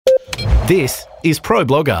This is Pro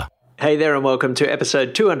Blogger. Hey there and welcome to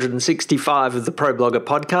episode 265 of the Pro Blogger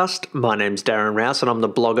podcast. My name's Darren Rouse and I'm the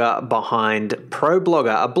blogger behind Pro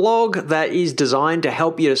Blogger, a blog that is designed to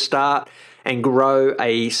help you to start and grow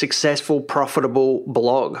a successful, profitable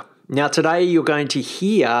blog. Now today you're going to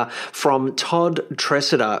hear from Todd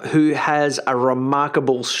Tresidder, who has a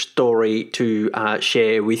remarkable story to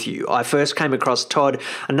share with you. I first came across Todd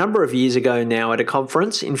a number of years ago now at a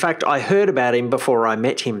conference. In fact, I heard about him before I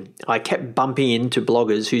met him. I kept bumping into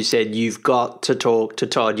bloggers who said, you've got to talk to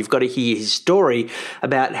Todd. You've got to hear his story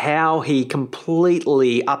about how he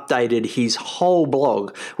completely updated his whole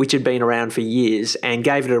blog, which had been around for years, and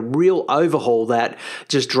gave it a real overhaul that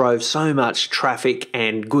just drove so much traffic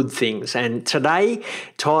and good things. And today,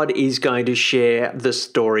 Todd is going to share the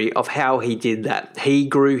story of how he did that. He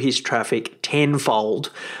grew his traffic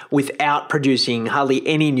tenfold without producing hardly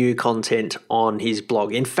any new content on his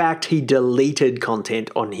blog. In fact, he deleted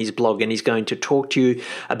content on his blog, and he's going to talk to you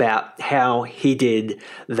about how he did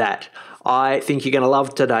that. I think you're going to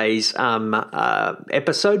love today's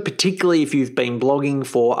episode, particularly if you've been blogging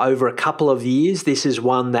for over a couple of years. This is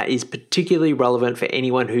one that is particularly relevant for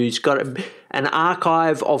anyone who's got an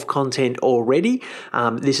archive of content already.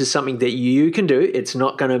 This is something that you can do. It's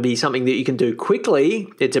not going to be something that you can do quickly.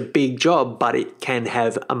 It's a big job, but it can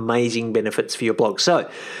have amazing benefits for your blog. So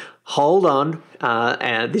hold on.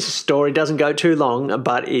 And this story doesn't go too long,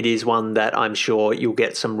 but it is one that I'm sure you'll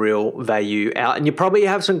get some real value out. And you probably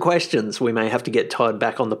have some questions. We may have to get Todd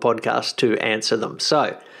back on the podcast to answer them.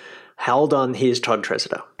 So hold on. Here's Todd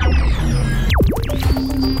Tresidder.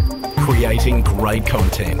 Creating great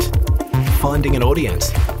content. Finding an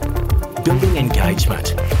audience. Building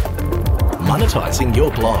engagement. Monetizing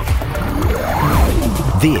your blog.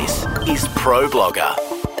 This is Pro Blogger.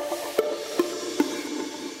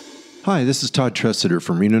 Hi, this is Todd Tresidder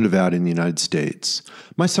from Reno, Nevada in the United States.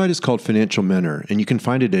 My site is called Financial Mentor, and you can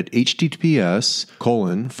find it at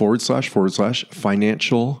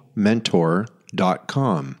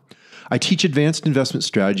https://financialmentor.com. I teach advanced investment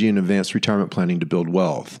strategy and advanced retirement planning to build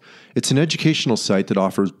wealth. It's an educational site that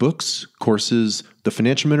offers books, courses, the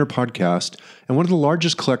Financial Mentor podcast, and one of the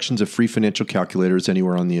largest collections of free financial calculators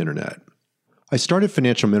anywhere on the internet. I started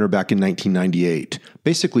Financial Mentor back in 1998,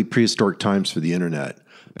 basically prehistoric times for the internet.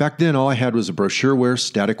 Back then, all I had was a brochureware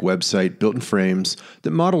static website built in frames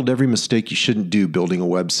that modeled every mistake you shouldn't do building a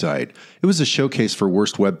website. It was a showcase for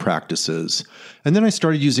worst web practices. And then I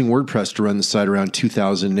started using WordPress to run the site around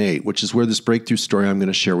 2008, which is where this breakthrough story I'm going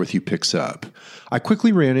to share with you picks up. I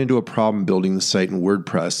quickly ran into a problem building the site in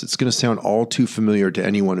WordPress. It's going to sound all too familiar to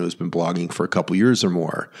anyone who has been blogging for a couple years or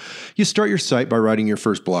more. You start your site by writing your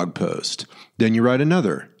first blog post. Then you write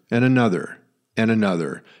another, and another, and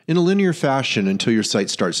another, in a linear fashion until your site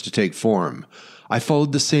starts to take form. I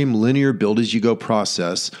followed the same linear build-as-you-go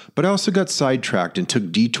process, but I also got sidetracked and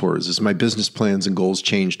took detours as my business plans and goals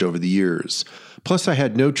changed over the years. Plus, I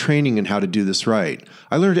had no training in how to do this right.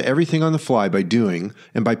 I learned everything on the fly by doing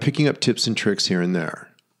and by picking up tips and tricks here and there.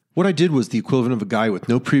 What I did was the equivalent of a guy with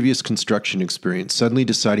no previous construction experience suddenly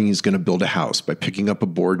deciding he's going to build a house by picking up a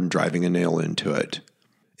board and driving a nail into it.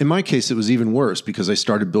 In my case, it was even worse because I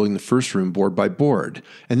started building the first room board by board,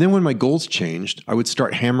 and then when my goals changed, I would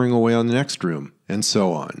start hammering away on the next room, and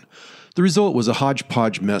so on. The result was a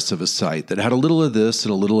hodgepodge mess of a site that had a little of this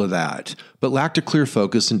and a little of that, but lacked a clear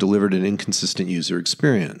focus and delivered an inconsistent user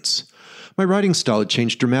experience. My writing style had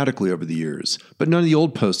changed dramatically over the years, but none of the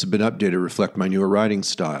old posts had been updated to reflect my newer writing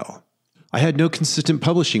style. I had no consistent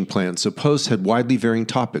publishing plan, so posts had widely varying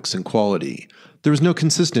topics and quality. There was no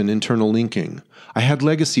consistent internal linking. I had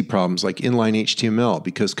legacy problems like inline HTML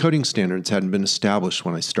because coding standards hadn't been established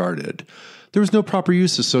when I started. There was no proper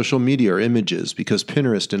use of social media or images because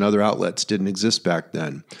Pinterest and other outlets didn't exist back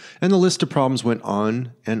then. And the list of problems went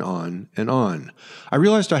on and on and on. I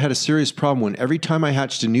realized I had a serious problem when every time I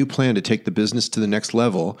hatched a new plan to take the business to the next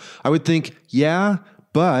level, I would think, yeah,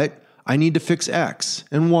 but I need to fix X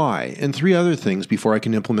and Y and 3 other things before I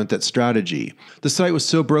can implement that strategy. The site was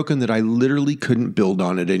so broken that I literally couldn't build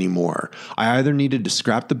on it anymore. I either needed to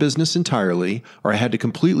scrap the business entirely or I had to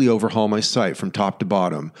completely overhaul my site from top to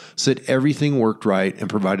bottom so that everything worked right and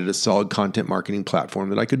provided a solid content marketing platform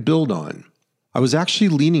that I could build on. I was actually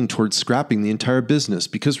leaning towards scrapping the entire business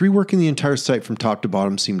because reworking the entire site from top to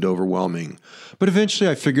bottom seemed overwhelming. But eventually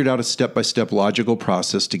I figured out a step-by-step logical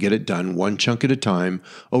process to get it done one chunk at a time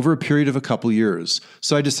over a period of a couple years,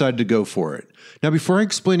 so I decided to go for it. Now before I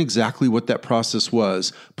explain exactly what that process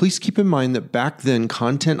was, please keep in mind that back then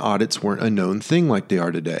content audits weren't a known thing like they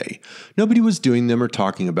are today. Nobody was doing them or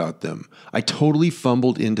talking about them. I totally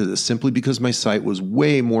fumbled into this simply because my site was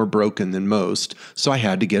way more broken than most, so I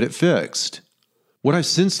had to get it fixed. What I've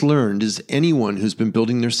since learned is anyone who's been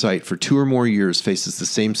building their site for 2 or more years faces the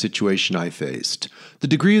same situation I faced. The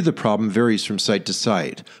degree of the problem varies from site to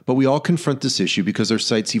site, but we all confront this issue because our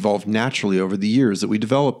sites evolved naturally over the years that we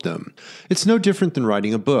developed them. It's no different than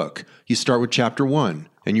writing a book. You start with chapter 1,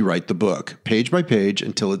 and you write the book, page by page,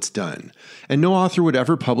 until it's done. And no author would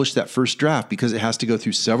ever publish that first draft because it has to go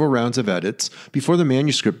through several rounds of edits before the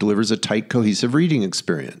manuscript delivers a tight, cohesive reading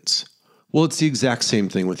experience. Well, it's the exact same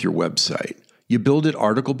thing with your website. You build it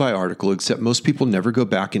article by article, except most people never go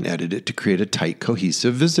back and edit it to create a tight,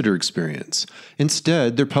 cohesive visitor experience.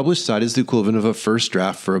 Instead, their published site is the equivalent of a first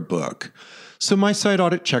draft for a book. So my site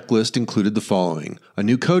audit checklist included the following: a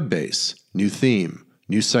new code base, new theme,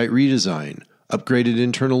 new site redesign, upgraded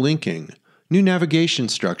internal linking, new navigation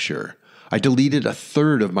structure. I deleted a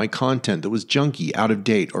third of my content that was junky, out of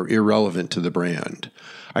date, or irrelevant to the brand.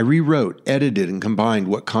 I rewrote, edited, and combined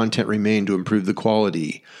what content remained to improve the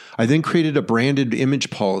quality. I then created a branded image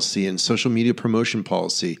policy and social media promotion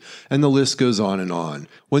policy, and the list goes on and on.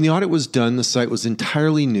 When the audit was done, the site was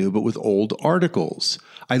entirely new, but with old articles.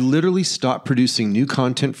 I literally stopped producing new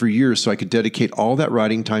content for years so I could dedicate all that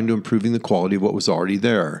writing time to improving the quality of what was already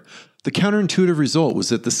there. The counterintuitive result was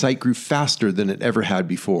that the site grew faster than it ever had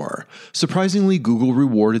before. Surprisingly, Google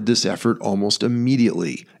rewarded this effort almost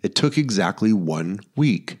immediately. It took exactly 1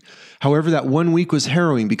 week. However, that 1 week was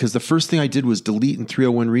harrowing because the first thing I did was delete and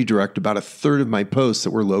 301 redirect about a third of my posts that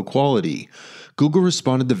were low quality. Google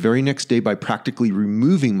responded the very next day by practically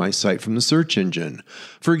removing my site from the search engine.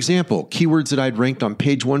 For example, keywords that I'd ranked on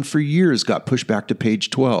page 1 for years got pushed back to page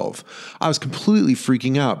 12. I was completely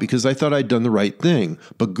freaking out because I thought I'd done the right thing,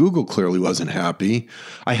 but Google clearly wasn't happy.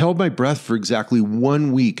 I held my breath for exactly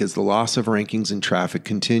 1 week as the loss of rankings and traffic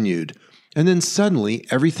continued. And then suddenly,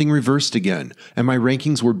 everything reversed again, and my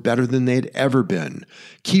rankings were better than they had ever been.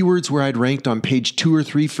 Keywords where I'd ranked on page 2 or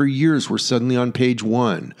 3 for years were suddenly on page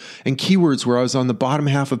 1, and keywords where I was on the bottom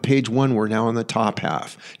half of page 1 were now on the top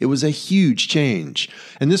half. It was a huge change,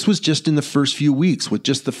 and this was just in the first few weeks, with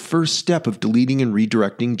just the first step of deleting and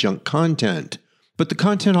redirecting junk content. But the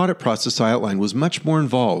content audit process I outlined was much more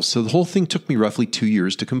involved, so the whole thing took me roughly 2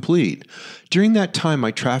 years to complete. During that time,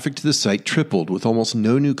 my traffic to the site tripled with almost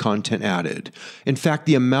no new content added. In fact,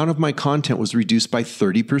 the amount of my content was reduced by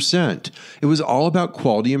 30%. It was all about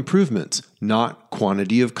quality improvements, not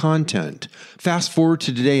quantity of content. Fast forward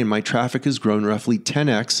to today, and my traffic has grown roughly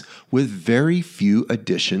 10x with very few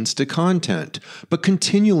additions to content, but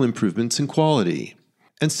continual improvements in quality.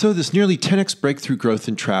 And so this nearly 10x breakthrough growth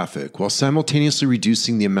in traffic, while simultaneously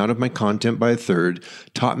reducing the amount of my content by a third,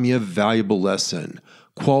 taught me a valuable lesson.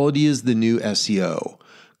 Quality is the new SEO.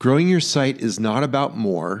 Growing your site is not about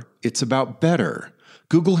more, it's about better.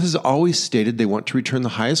 Google has always stated they want to return the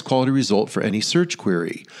highest quality result for any search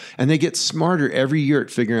query, and they get smarter every year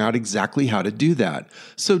at figuring out exactly how to do that.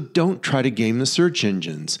 So don't try to game the search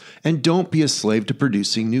engines, and don't be a slave to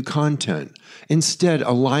producing new content. Instead,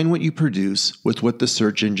 align what you produce with what the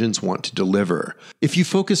search engines want to deliver. If you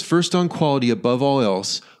focus first on quality above all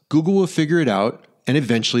else, Google will figure it out, and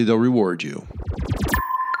eventually they'll reward you.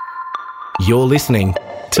 You're listening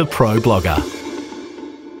to Pro Blogger.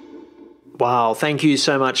 Wow, thank you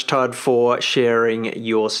so much, Todd, for sharing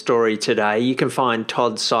your story today. You can find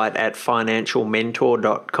Todd's site at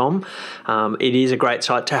financialmentor.com. It is a great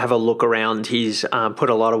site to have a look around. He's put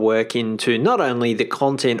a lot of work into not only the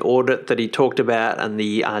content audit that he talked about and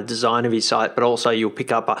the design of his site, but also you'll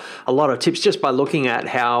pick up a lot of tips just by looking at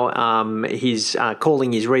how he's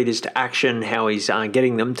calling his readers to action, how he's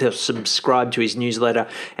getting them to subscribe to his newsletter,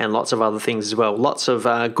 and lots of other things as well. Lots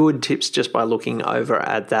of good tips just by looking over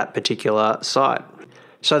at that particular site.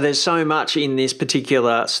 So there's so much in this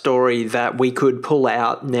particular story that we could pull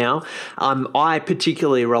out now. I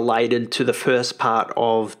particularly related to the first part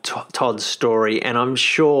of Todd's story, and I'm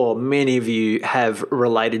sure many of you have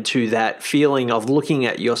related to that feeling of looking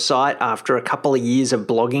at your site after a couple of years of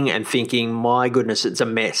blogging and thinking, my goodness, it's a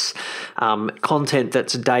mess. Content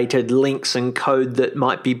that's dated, links and code that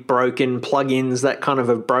might be broken, plugins that kind of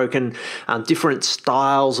have broken, different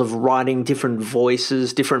styles of writing, different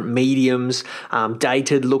voices, different mediums,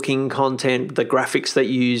 dated looking content, the graphics that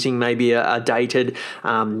you're using maybe are dated,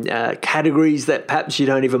 categories that perhaps you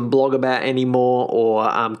don't even blog about anymore,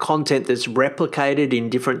 or content that's replicated in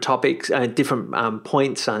different topics, different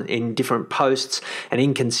points in different posts, and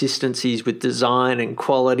inconsistencies with design and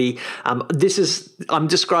quality. I'm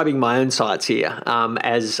describing my own sites here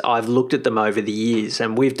as I've looked at them over the years,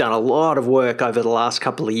 and we've done a lot of work over the last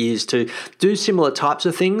couple of years to do similar types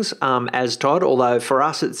of things as Todd, although for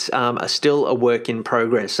us it's still a work in progress.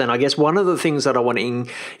 And I guess one of the things that I want to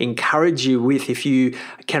encourage you with, if you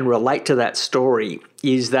can relate to that story,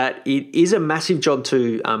 is that it is a massive job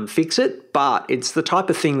to fix it, but it's the type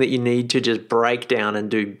of thing that you need to just break down and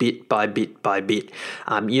do bit by bit by bit.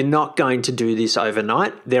 You're not going to do this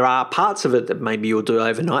overnight. There are parts of it that maybe you'll do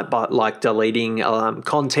overnight, but like deleting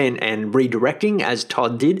content and redirecting, as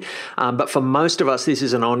Todd did. But for most of us, this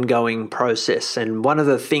is an ongoing process. And one of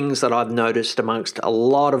the things that I've noticed amongst a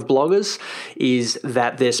lot of bloggers is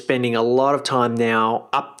that they're spending a lot of time now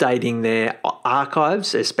updating their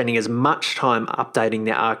archives. They're spending as much time updating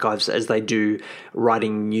their archives as they do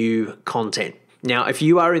writing new content. Now, if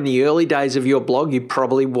you are in the early days of your blog, you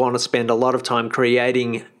probably want to spend a lot of time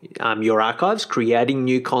creating your archives, creating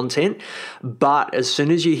new content. But as soon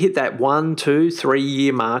as you hit that 1, 2, 3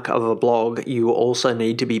 year mark of a blog, you also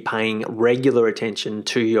need to be paying regular attention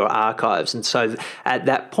to your archives. And so at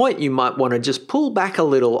that point, you might want to just pull back a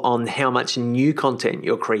little on how much new content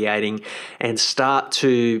you're creating and start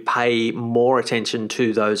to pay more attention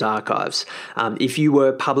to those archives. If you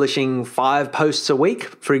were publishing 5 posts a week,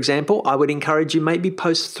 for example, I would encourage you maybe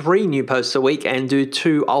post 3 new posts a week and do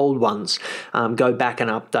 2 old ones. Go back and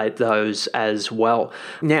update those as well.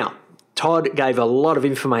 Now, Todd gave a lot of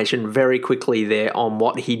information very quickly there on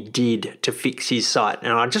what he did to fix his site.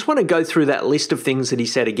 And I just want to go through that list of things that he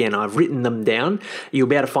said again. I've written them down. You'll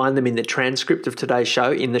be able to find them in the transcript of today's show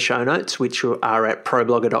in the show notes, which are at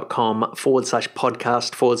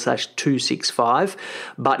problogger.com/podcast/265.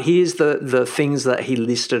 But here's the things that he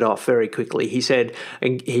listed off very quickly. He said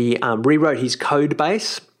he rewrote his code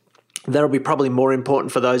base. That'll be probably more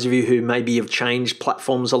important for those of you who maybe have changed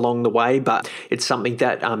platforms along the way, but it's something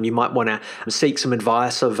that you might want to seek some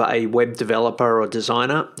advice of a web developer or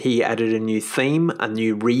designer. He added a new theme, a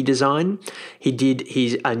new redesign. He did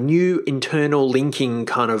a new internal linking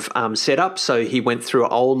kind of setup. So he went through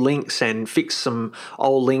old links and fixed some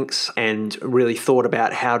old links and really thought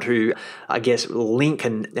about how to, I guess, link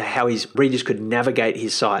and how his readers could navigate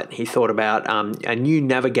his site. He thought about a new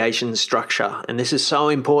navigation structure. And this is so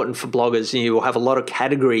important for bloggers. You will have a lot of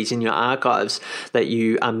categories in your archives that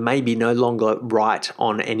you maybe no longer write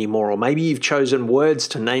on anymore, or maybe you've chosen words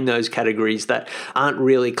to name those categories that aren't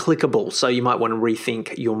really clickable, so you might want to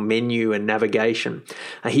rethink your menu and navigation.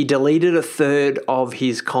 He deleted a third of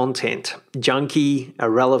his content, junky,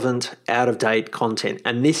 irrelevant, out-of-date content,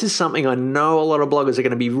 and this is something I know a lot of bloggers are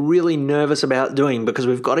going to be really nervous about doing because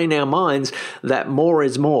we've got in our minds that more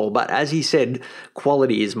is more, but as he said,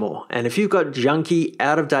 quality is more. And if you've got junky,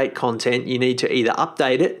 out-of-date content, you need to either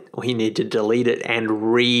update it or you need to delete it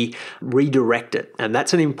and redirect it. And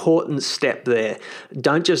that's an important step there.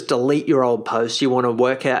 Don't just delete your old posts. You want to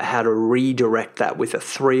work out how to redirect that with a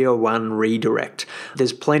 301 redirect.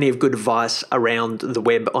 There's plenty of good advice around the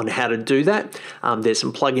web on how to do that. There's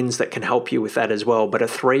some plugins that can help you with that as well. But a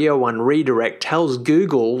 301 redirect tells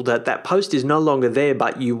Google that that post is no longer there,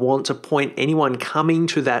 but you want to point anyone coming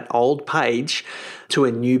to that old page to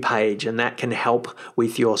a new page, and that can help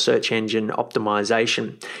with your search engine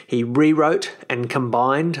optimization. He rewrote and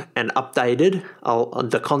combined and updated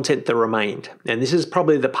the content that remained. And this is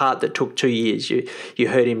probably the part that took 2 years. You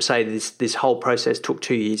heard him say this whole process took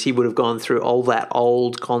 2 years. He would have gone through all that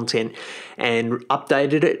old content and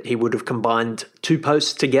updated it. He would have combined 2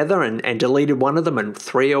 posts together and deleted one of them, and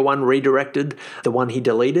 301 redirected the one he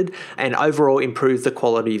deleted, and overall improved the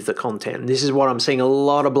quality of the content. And this is what I'm seeing a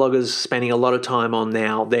lot of bloggers spending a lot of time on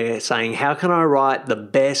now. They're saying, how can I write the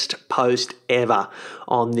best post ever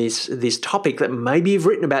on this topic that maybe you've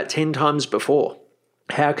written about 10 times before?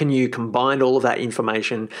 How can you combine all of that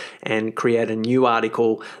information and create a new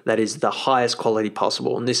article that is the highest quality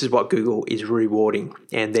possible? And this is what Google is rewarding.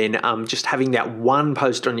 And then just having that one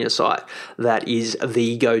post on your site that is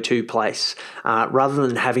the go-to place, rather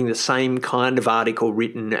than having the same kind of article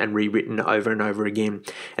written and rewritten over and over again.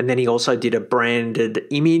 And then he also did a branded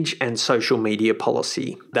image and social media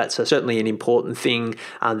policy. That's certainly an important thing.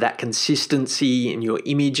 That consistency in your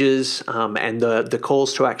images and the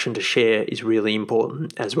calls to action to share is really important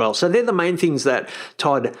as well. So they're the main things that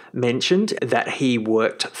Todd mentioned that he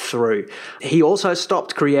worked through. He also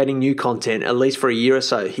stopped creating new content, at least for a year or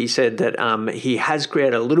so. He said that he has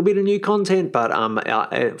created a little bit of new content, but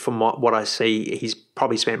from what I see, he's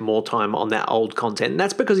probably spent more time on that old content. And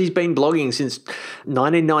that's because he's been blogging since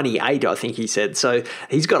 1998, I think he said. So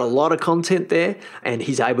he's got a lot of content there and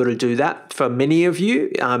he's able to do that. For many of you,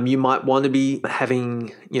 you might want to be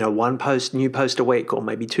having, one new post a week, or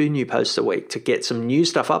maybe 2 new posts a week to get some new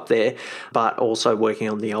stuff up there, but also working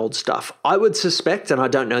on the old stuff. I would suspect, and I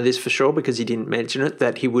don't know this for sure because he didn't mention it,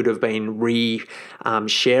 that he would have been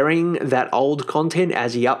sharing that old content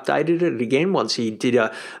as he updated it again once he did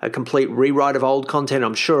a complete rewrite of old content. content,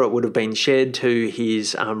 I'm sure it would have been shared to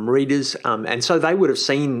his readers. And so they would have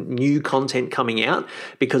seen new content coming out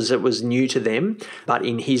because it was new to them. But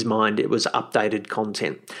in his mind, it was updated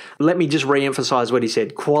content. Let me just re-emphasize what he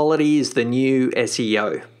said. Quality is the new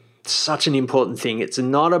SEO. Such an important thing. It's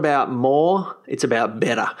not about more, it's about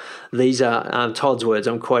better. These are Todd's words.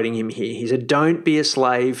 I'm quoting him here. He said, don't be a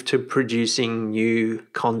slave to producing new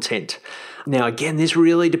content. Now, again, this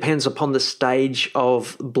really depends upon the stage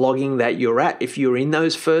of blogging that you're at. If you're in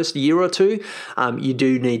those first year or two, you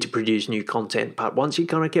do need to produce new content. But once you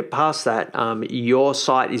kind of get past that, your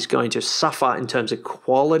site is going to suffer in terms of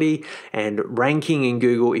quality and ranking in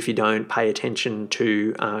Google if you don't pay attention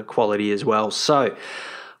to quality as well. So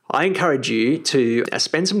I encourage you to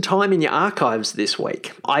spend some time in your archives this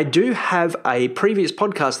week. I do have a previous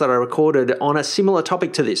podcast that I recorded on a similar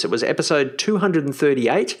topic to this. It was episode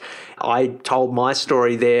 238. I told my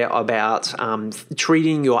story there about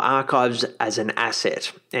treating your archives as an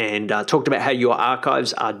asset and talked about how your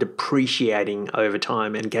archives are depreciating over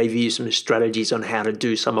time and gave you some strategies on how to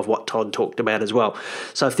do some of what Todd talked about as well.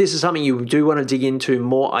 So if this is something you do want to dig into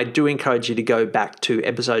more, I do encourage you to go back to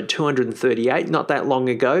episode 238, not that long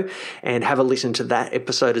ago, and have a listen to that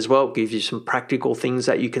episode as well. It gives you some practical things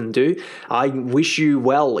that you can do. I wish you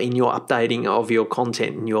well in your updating of your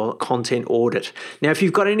content and your content audit. Now, if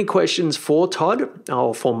you've got any questions for Todd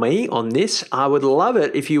or for me on this, I would love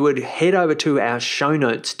it if you would head over to our show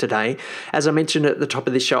notes today. As I mentioned at the top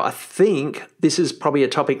of this show, I think this is probably a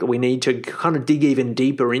topic that we need to kind of dig even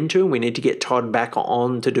deeper into. We need to get Todd back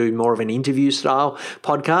on to do more of an interview style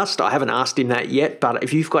podcast. I haven't asked him that yet, but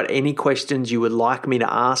if you've got any questions you would like me to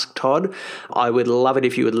ask Todd, I would love it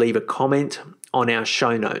if you would leave a comment on our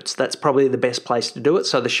show notes. That's probably the best place to do it.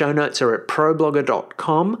 So the show notes are at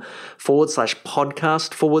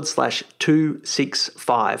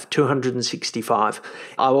problogger.com/podcast/265.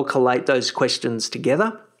 I will collate those questions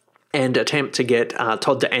together and attempt to get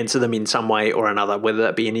Todd to answer them in some way or another, whether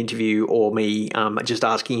that be an interview or me just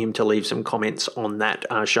asking him to leave some comments on that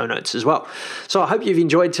show notes as well. So I hope you've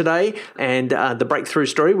enjoyed today and the breakthrough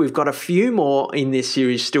story. We've got a few more in this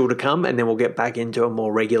series still to come, and then we'll get back into a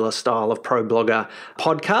more regular style of Pro Blogger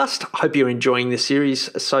podcast. I hope you're enjoying this series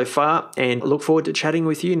so far and look forward to chatting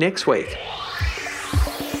with you next week.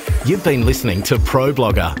 You've been listening to Pro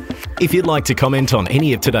Blogger. If you'd like to comment on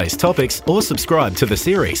any of today's topics or subscribe to the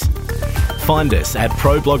series, find us at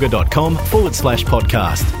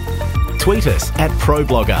problogger.com/podcast. Tweet us at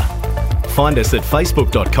ProBlogger. Find us at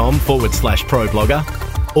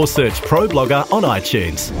facebook.com/ProBlogger or search Pro Blogger on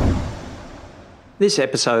iTunes. This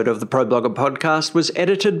episode of the Pro Blogger podcast was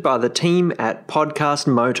edited by the team at Podcast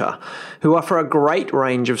Motor, who offer a great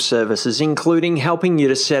range of services, including helping you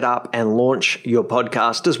to set up and launch your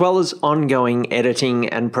podcast, as well as ongoing editing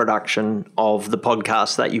and production of the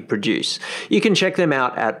podcast that you produce. You can check them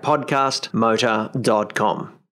out at podcastmotor.com.